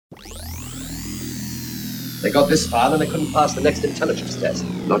They got this far and they couldn't pass the next intelligence test.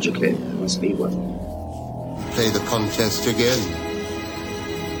 Logically, there must be one. Play the contest again.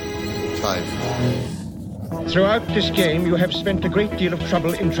 Time. Throughout this game, you have spent a great deal of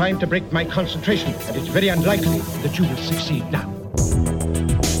trouble in trying to break my concentration, and it's very unlikely that you will succeed now.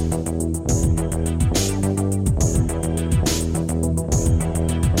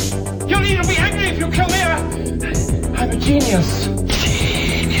 You'll even be angry if you kill me. I'm a genius.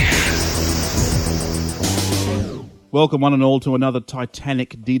 Welcome one and all to another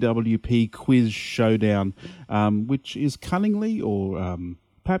Titanic DWP quiz showdown, which is cunningly or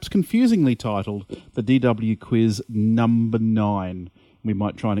perhaps confusingly titled the DW Quiz number 9. We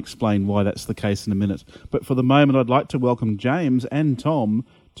might try and explain why that's the case in a minute. But for the moment, I'd like to welcome James and Tom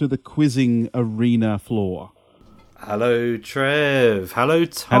to the quizzing arena floor. Hello, Trev. Hello,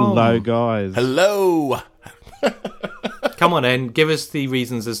 Tom. Hello, guys. Hello. Come on then, give us the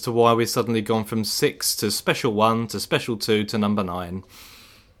reasons as to why we've suddenly gone from 6 to Special 1 to Special 2 to number 9.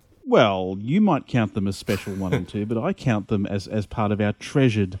 Well, you might count them as Special 1 and 2, but I count them as part of our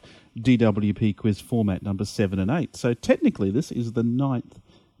treasured DWP quiz format, number 7 and 8. So technically this is the 9th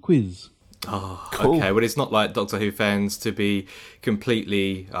quiz. Oh, cool. Okay. Well, it's not like Doctor Who fans to be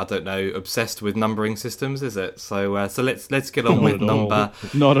completely, I don't know, obsessed with numbering systems, is it? So let's get on with number...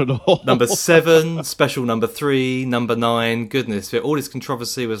 Not at all. Number 7, special number 3, number 9. Goodness, all this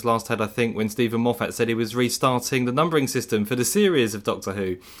controversy was last had, I think, when Stephen Moffat said he was restarting the numbering system for the series of Doctor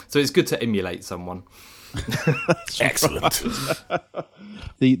Who. So it's good to emulate someone. Excellent.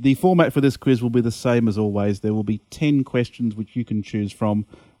 The format for this quiz will be the same as always. There will be 10 questions which you can choose from.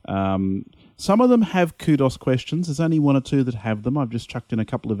 Some of them have kudos questions. There's only one or two that have them. I've just chucked in a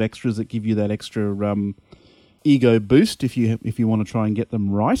couple of extras that give you that extra ego boost if you want to try and get them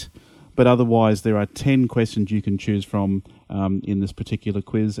right. But otherwise, there are 10 questions you can choose from in this particular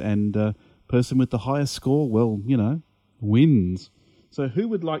quiz, and person with the highest score, well, wins. So who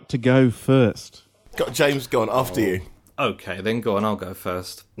would like to go first? Got James going after you. Okay, then go on, I'll go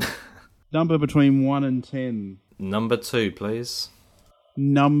first. Number between 1 and 10. Number 2, please.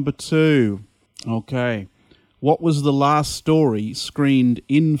 Number 2. Okay. What was the last story screened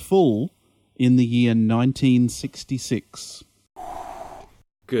in full in the year 1966?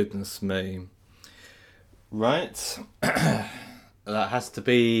 Goodness me. Right. That has to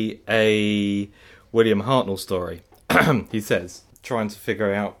be a William Hartnell story. He says, trying to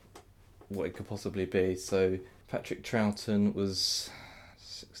figure out what it could possibly be. So Patrick Troughton was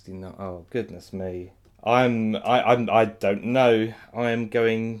 69. Oh, goodness me. I don't know. I'm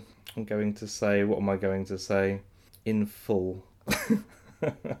going to say, what am I going to say? In full.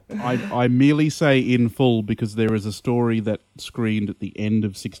 I merely say in full because there is a story that screened at the end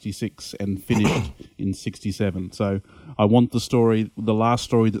of 66 and finished in 67. So I want the last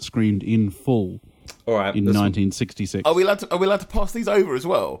story that screened in full. All right, in 1966. Are we allowed to pass these over as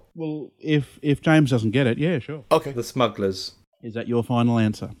well? Well, if James doesn't get it, yeah, sure. Okay. The Smugglers. Is that your final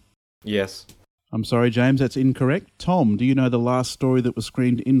answer? Yes. I'm sorry, James, that's incorrect. Tom, do you know the last story that was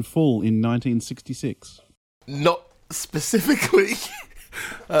screened in full in 1966? Not specifically,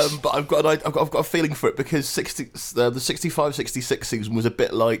 but I've got a feeling for it because the 65-66 season was a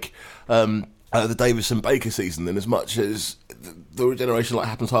bit like the Davison-Baker season, in as much as the regeneration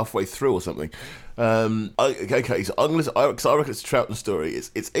happens halfway through or something. Okay, so I reckon it's a Troughton story.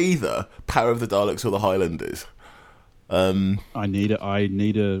 It's either Power of the Daleks or the Highlanders. I need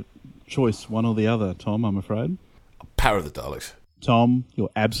a choice, one or the other, Tom, I'm afraid. Power of the Daleks. Tom, you're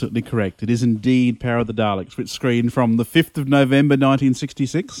absolutely correct. It is indeed Power of the Daleks, which screened from the 5th of November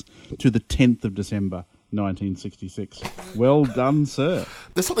 1966 to the 10th of December 1966. Well done, sir.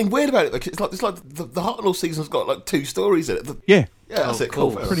 There's something weird about it. It's like the Hartnell season's got 2 stories in it. Yeah. Yeah, that's it.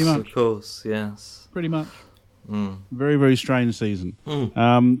 Cool. Pretty much. Of course, yes. Pretty much. Mm. Very, very strange season.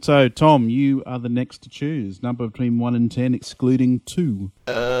 So, Tom, you are the next to choose. Number between 1 and 10, excluding 2.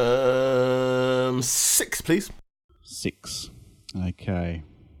 6, please. 6. Okay.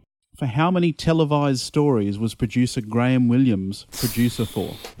 For how many televised stories was producer Graham Williams producer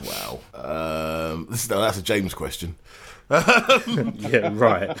for? Wow. That's a James question. Yeah,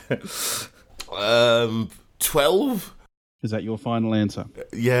 right. 12? Is that your final answer?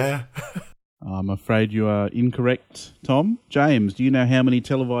 Yeah. I'm afraid you are incorrect, Tom. James, do you know how many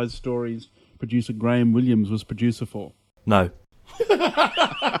televised stories producer Graham Williams was producer for? No.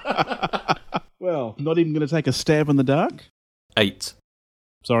 Well, not even going to take a stab in the dark? 8.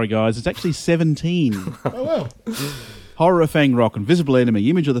 Sorry, guys. It's actually 17. Oh, well. Horror of Fang Rock, Invisible Enemy,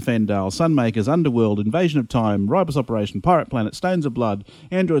 Image of the Fendal, Sunmakers, Underworld, Invasion of Time, Ribus Operation, Pirate Planet, Stones of Blood,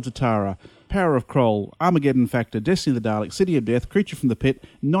 Androids of Tara, Power of Kroll, Armageddon Factor, Destiny of the Daleks, City of Death, Creature from the Pit,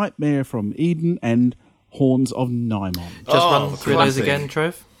 Nightmare from Eden, and Horns of Nimon. Just run through those classic. again,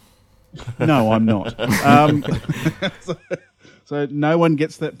 Trev. No, I'm not. So no one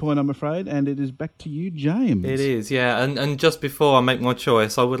gets that point, I'm afraid, and it is back to you, James. It is, yeah. And just before I make my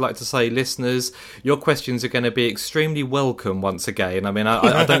choice, I would like to say, listeners, your questions are going to be extremely welcome once again. I mean,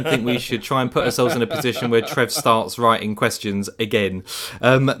 I don't think we should try and put ourselves in a position where Trev starts writing questions again.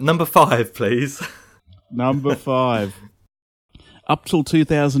 Number 5, please. Number 5. Up till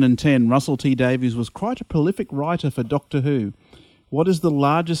 2010, Russell T Davies was quite a prolific writer for Doctor Who. What is the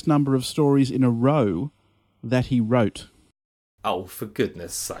largest number of stories in a row that he wrote? Oh, for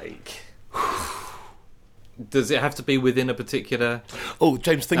goodness sake. Does it have to be within a particular... Oh,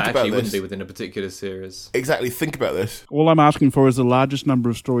 James, think about Actually, it this. wouldn't be within a particular series. Exactly, think about this. All I'm asking for is the largest number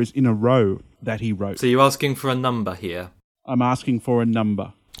of stories in a row that he wrote. So you're asking for a number here? I'm asking for a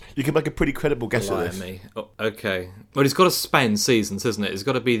number. You can make a pretty credible guess at this. Blimey. Oh, okay. Well, it's got to span seasons, isn't it? It's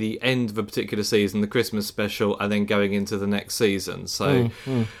got to be the end of a particular season, the Christmas special, and then going into the next season. So,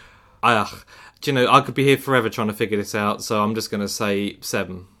 do you know, I could be here forever trying to figure this out, so I'm just going to say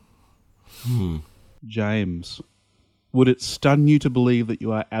 7. James, would it stun you to believe that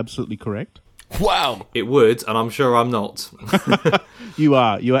you are absolutely correct? Wow! It would, and I'm sure I'm not. You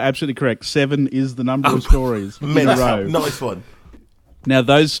are. You are absolutely correct. 7 is the number of stories in a row. Nice one. Now,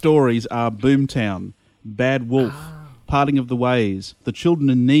 those stories are Boomtown, Bad Wolf, Parting of the Ways, The Children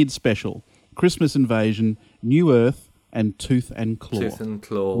in Need Special, Christmas Invasion, New Earth, and Tooth and Claw. Tooth and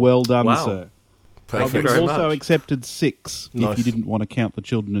Claw. Well done, Wow. sir. Perfect. you We've very also much. accepted 6 if Nice. you didn't want to count The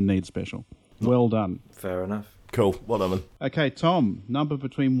Children in Need Special. Well done. Fair enough. Cool. Well done, man. Okay, Tom, number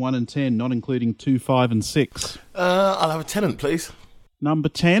between 1 and 10, not including 2, 5, and 6. I'll have a tenant, please. Number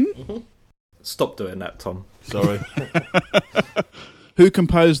 10, Stop doing that, Tom. Sorry. who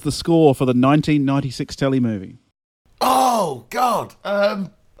composed the score for the 1996 telemovie? Oh, God.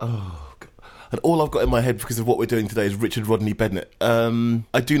 God. And all I've got in my head because of what we're doing today is Richard Rodney Bennett.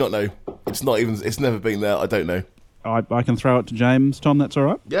 I do not know. It's never been there. I don't know. I can throw it to James. Tom, that's all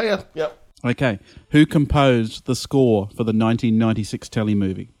right? Yeah. Okay. Who composed the score for the 1996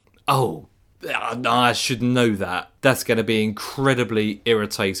 telemovie? Oh, I should know that. That's going to be incredibly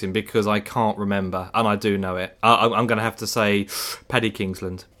irritating because I can't remember, and I do know it. I'm going to have to say Paddy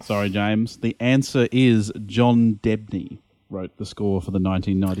Kingsland. Sorry, James. The answer is John Debney wrote the score for the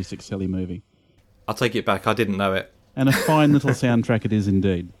 1996 telemovie. I'll take it back. I didn't know it. And a fine little soundtrack it is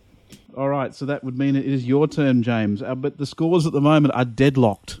indeed. All right, so that would mean it is your turn, James. But the scores at the moment are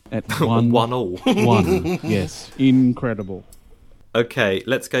deadlocked at 1-1. 1-1. Yes, incredible. Okay,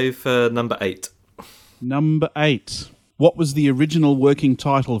 let's go for number 8. Number 8. What was the original working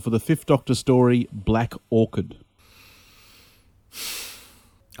title for the Fifth Doctor story, Black Orchid?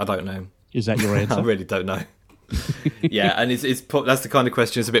 I don't know. Is that your answer? I really don't know. Yeah, and that's the kind of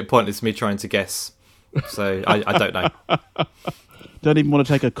question. It's a bit pointless me trying to guess. So I don't know. Don't even want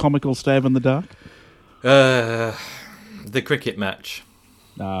to take a comical stab in the dark? The cricket match.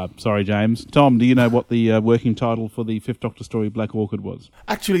 Sorry, James. Tom, do you know what the working title for the Fifth Doctor story, Black Orchid, was?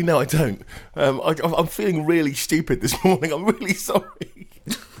 Actually, no, I don't. I'm feeling really stupid this morning. I'm really sorry.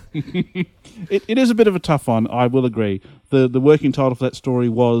 It is a bit of a tough one, I will agree. The working title for that story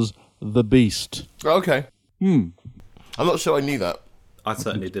was The Beast. Okay. I'm not sure I knew that. I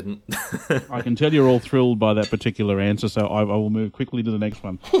certainly didn't. I can tell you're all thrilled by that particular answer, so I will move quickly to the next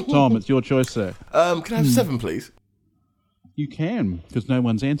one. Tom, it's your choice, sir. Can I have 7, please? You can, because no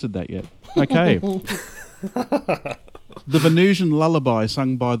one's answered that yet. Okay. The Venusian lullaby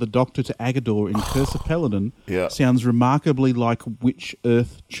sung by the Doctor to Agador in Curse of Paladin sounds remarkably like which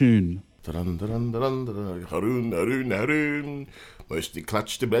Earth tune? Dun, dun, dun, dun, dun, Haroon, Haroon, Haroon. Mostly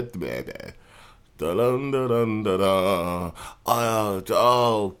clutch the bed, baby. Dun, dun, dun, dun, dun.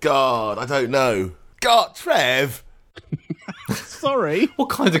 Oh, God, I don't know. God, Trev! Sorry. What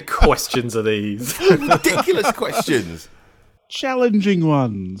kind of questions are these? Ridiculous questions. Challenging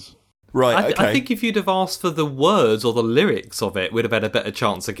ones. Right, okay. I think if you'd have asked for the words or the lyrics of it, we'd have had a better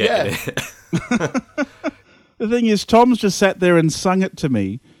chance of getting it. The thing is, Tom's just sat there and sung it to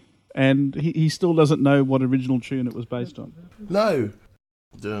me, and he still doesn't know what original tune it was based on. No.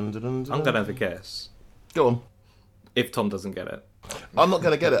 Dun, dun, dun, dun. I'm going to have a guess. Go on. If Tom doesn't get it. I'm not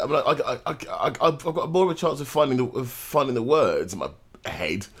going to get it. I mean, I've got more of a chance of finding the words in my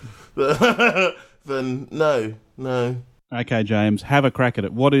head than no. Okay, James, have a crack at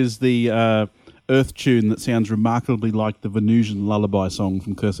it. What is the Earth tune that sounds remarkably like the Venusian lullaby song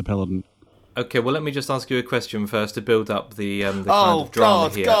from Curse of Paladin? Okay, well, let me just ask you a question first to build up the kind Oh, of drama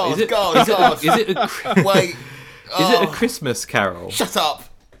God, here. God, is it, God, is it, God. is it a, Wait. is it a Christmas carol? Shut up.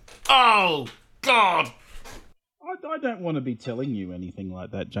 Oh, God. I don't want to be telling you anything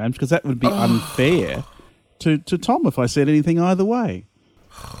like that, James, because that would be unfair. to Tom if I said anything either way.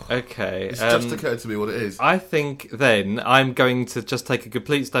 Okay. It's just occurred to me what it is. I think then I'm going to just take a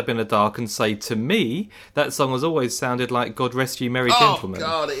complete stab in the dark and say, to me, that song has always sounded like God Rest Ye Merry Gentlemen. Oh,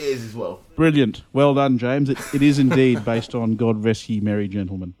 God, it is as well. Brilliant. Well done, James. It is indeed based on God Rest Ye Merry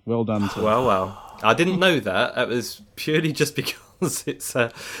Gentlemen. Well done, sir. Well. I didn't know that. That was purely just because it's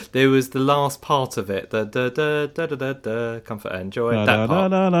there was the last part of it, the da da da da da da, comfort and joy, that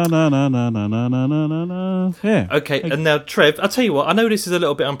part. Yeah. Okay, and now Trev, I'll tell you what. I know this is a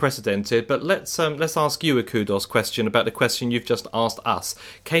little bit unprecedented, but let's ask you a kudos question about the question you've just asked us.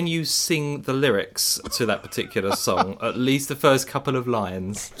 Can you sing the lyrics to that particular song? At least the first couple of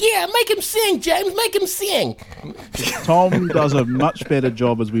lines. Yeah, make him sing, James. Make him sing. Tom does a much better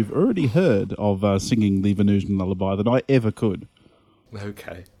job, as we've already heard, of singing the Venusian lullaby than I ever could.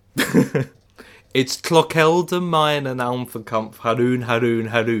 Okay. It's Clochelde mine and Alm for Kampf, Haroon, Haroon,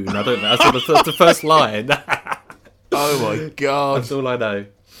 Haroon. I don't know. That's the first line. Oh my God. That's all I know.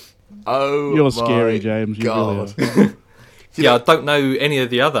 Oh, You're my scary, James. You God. really are. Yeah, I don't know any of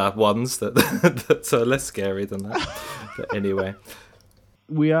the other ones that are less scary than that. But anyway.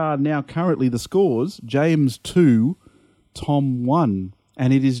 We are now currently the scores. James 2, Tom 1.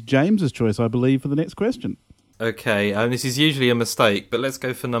 And it is James's choice, I believe, for the next question. Okay, this is usually a mistake, but let's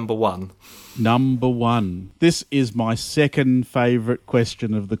go for number 1. Number 1. This is my second favourite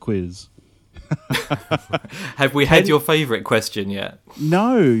question of the quiz. Have we had your favourite question yet?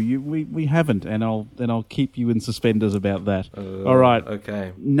 No, we haven't, and I'll keep you in suspenders about that. All right.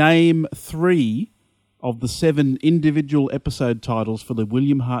 Okay. Name 3 of the 7 individual episode titles for the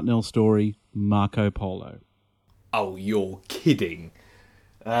William Hartnell story Marco Polo. Oh, you're kidding.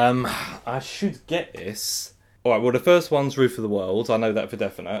 I should get this. All right, well, the first one's Roof of the World. I know that for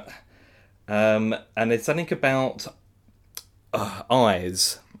definite. And it's something about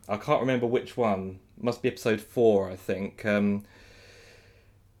eyes. I can't remember which one. Must be episode 4, I think.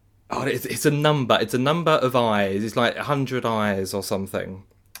 It's a number. It's a number of eyes. It's like 100 eyes or something.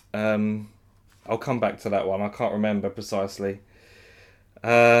 I'll come back to that one. I can't remember precisely.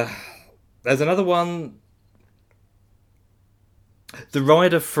 There's another one. The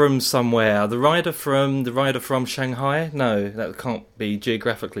Rider from somewhere. The Rider from Shanghai? No, that can't be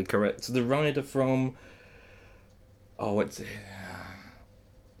geographically correct. The Rider from...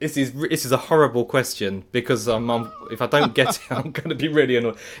 This is a horrible question, because if I don't get it, I'm going to be really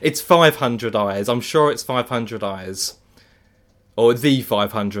annoyed. It's 500 eyes. I'm sure it's 500 eyes. Or the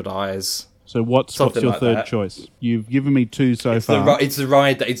 500 eyes. So what's your like third that. choice? You've given me 2 so far. It's the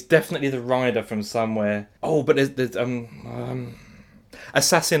Rider. It's definitely the Rider from somewhere. Oh, but there's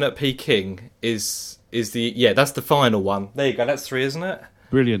Assassin at Peking is the... Yeah, that's the final one. There you go. That's 3, isn't it?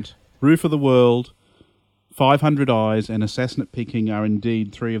 Brilliant. Roof of the World, 500 Eyes, and Assassin at Peking are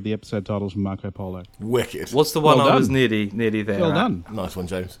indeed 3 of the episode titles from Marco Polo. Wicked. What's the one Well I was done. nearly there? Well at? done. Nice one,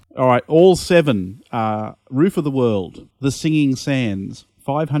 James. All right, all 7 are Roof of the World, The Singing Sands,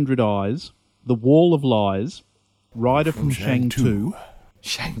 500 Eyes, The Wall of Lies, Rider from Shang-Tu,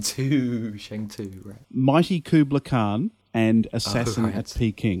 Shang-Tu, right. Mighty Kubla Khan, and Assassin right. at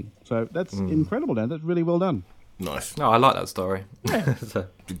Peking. So that's incredible, Dan. That's really well done. Nice. No, I like that story. The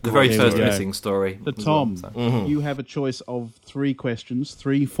very There first we go. missing story. So as Tom, well, so. you have a choice of 3 questions,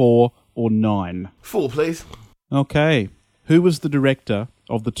 3, 4, or 9. 4, please. Okay. Who was the director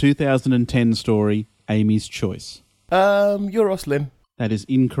of the 2010 story Amy's Choice? Euros Lim. That is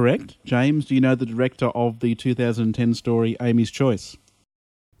incorrect. James, do you know the director of the 2010 story Amy's Choice?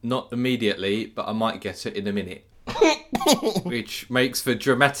 Not immediately, but I might get it in a minute. Which makes for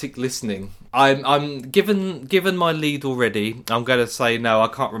dramatic listening. I'm given my lead already. I'm going to say no, I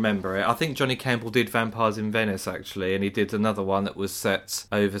can't remember it. I think Johnny Campbell did Vampires in Venice actually, and he did another one that was set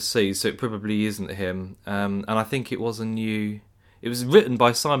overseas, so it probably isn't him. And I think it was it was written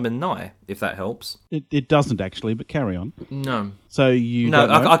by Simon Nye, if that helps. It doesn't actually, but carry on. No, So you no,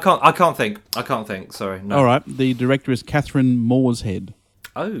 don't know? I can't think. Sorry, no. All right. The director is Catherine Morshead.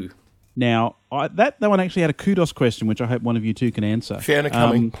 Oh, Now, that one actually had a kudos question, which I hope one of you two can answer. Fiona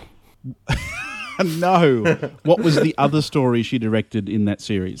Cumming. No. What was the other story she directed in that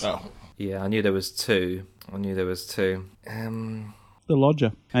series? Oh. yeah, I knew there was 2. The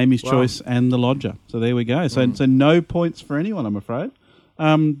Lodger. Amy's Wow. Choice and The Lodger. So there we go. So no points for anyone, I'm afraid.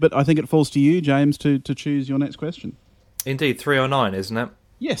 But I think it falls to you, James, to choose your next question. Indeed, 3 or 9, isn't it?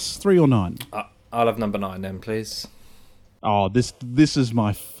 Yes, 3 or 9. I'll have number 9 then, please. Oh, this is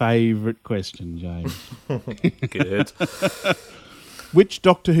my favourite question, James. Good. Which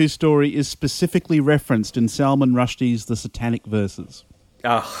Doctor Who story is specifically referenced in Salman Rushdie's The Satanic Verses?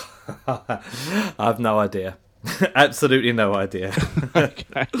 Oh, I have no idea. Absolutely no idea.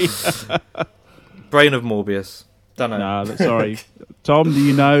 Okay. Brain of Morbius. Don't know. No, sorry. Tom, do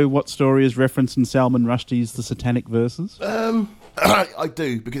you know what story is referenced in Salman Rushdie's The Satanic Verses? I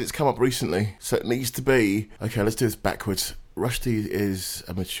do, because it's come up recently. So it needs to be... Okay, let's do this backwards. Rushdie is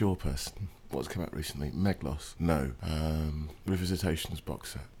a mature person. What's come out recently? Meglos? No. Revisitations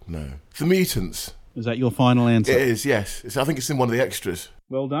box set? No. The Mutants? Is that your final answer? It is, yes. I think it's in one of the extras.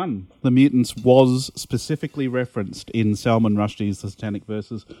 Well done. The Mutants was specifically referenced in Salman Rushdie's The Satanic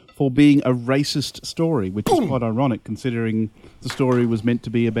Verses for being a racist story, which is quite ironic considering the story was meant to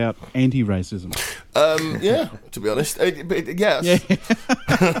be about anti-racism. Yeah, to be honest. Yes.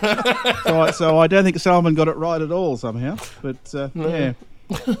 Yeah. So I don't think Salman got it right at all somehow. But, yeah.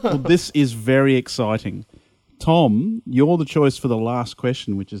 Well, this is very exciting. Tom, you're the choice for the last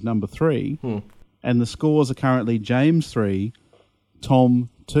question, which is number 3. And the scores are currently James 3, Tom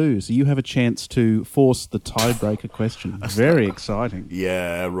 2. So you have a chance to force the tiebreaker question. Very exciting.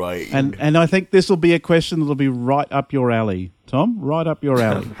 Yeah, right. And I think this will be a question that'll be right up your alley, Tom. Right up your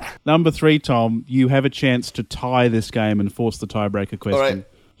alley. Number 3, Tom, you have a chance to tie this game and force the tiebreaker question. All right.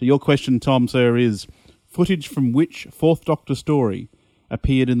 So your question, Tom, sir, is footage from which Fourth Doctor story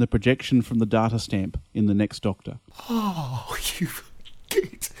appeared in the projection from the data stamp in The Next Doctor? Oh, you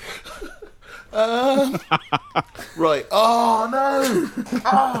git. Right. Oh, no.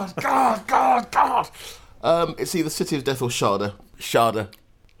 Oh, God. It's either City of Death or Sharda. Sharda.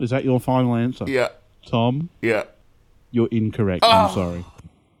 Is that your final answer? Yeah. Tom, Yeah. you're incorrect. I'm sorry.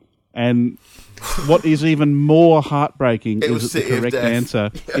 And what is even more heartbreaking is that the correct answer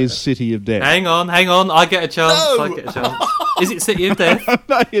is City of Death. Hang on. I get a chance. No! I get a chance. Is it City of Death?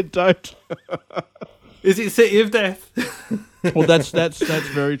 No, you don't. Is it City of Death? Well, that's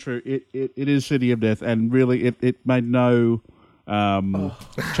very true. It is City of Death, and really it made no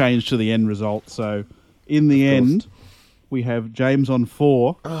change to the end result. So in the end, we have James on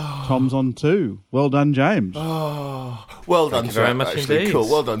 4, Tom's on 2. Well done, James. Well done, Thank you very much actually. indeed. Cool.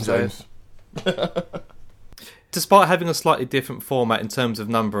 Well done, James. Despite having a slightly different format in terms of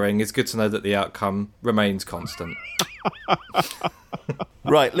numbering, it's good to know that the outcome remains constant.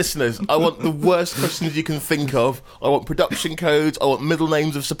 Right, listeners, I want the worst questions you can think of. I want production codes. I want middle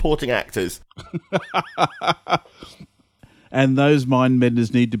names of supporting actors. And those mind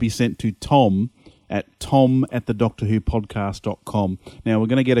benders need to be sent to Tom at tom@thedoctorwhopodcast.com. Now, we're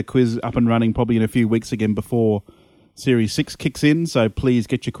going to get a quiz up and running probably in a few weeks again before Series 6 kicks in, so please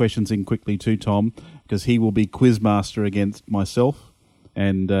get your questions in quickly to Tom, because he will be quizmaster against myself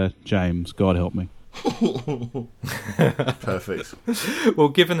and James. God help me. Perfect. Well,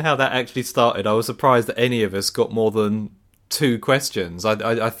 given how that actually started, I was surprised that any of us got more than 2 questions.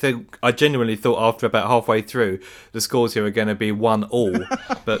 I think I genuinely thought after about halfway through the scores here are going to be 1-1,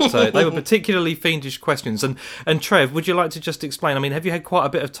 but they were particularly fiendish questions. And Trev, would you like to just explain? I mean, have you had quite a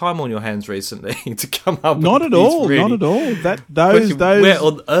bit of time on your hands recently to come up? Not with at all. really Not at all. Those where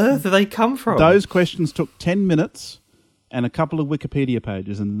on earth do they come from? Those questions took 10 minutes and a couple of Wikipedia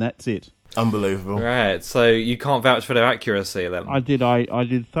pages, and that's it. Unbelievable. Right, so you can't vouch for their accuracy then? I did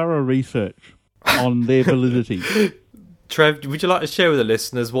thorough research on their validity. Trev, would you like to share with the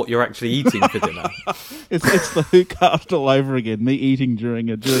listeners what you're actually eating for dinner? It's the Who cast all over again. Me eating during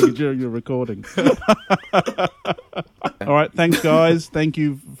a recording. All right, thanks guys. Thank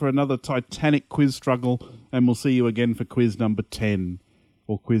you for another titanic quiz struggle, and we'll see you again for quiz number 10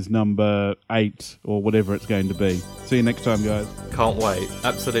 or quiz number 8 or whatever it's going to be. See you next time, guys. Can't wait.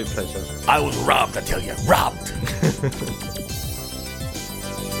 Absolute pleasure. I was robbed, I tell you. Robbed.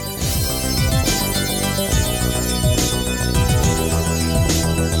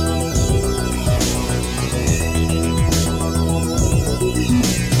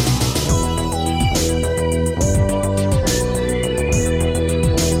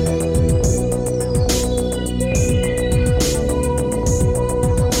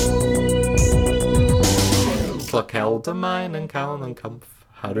 Allgemeinen Kaum und Kampf.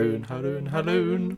 Harun, Harun, Harun.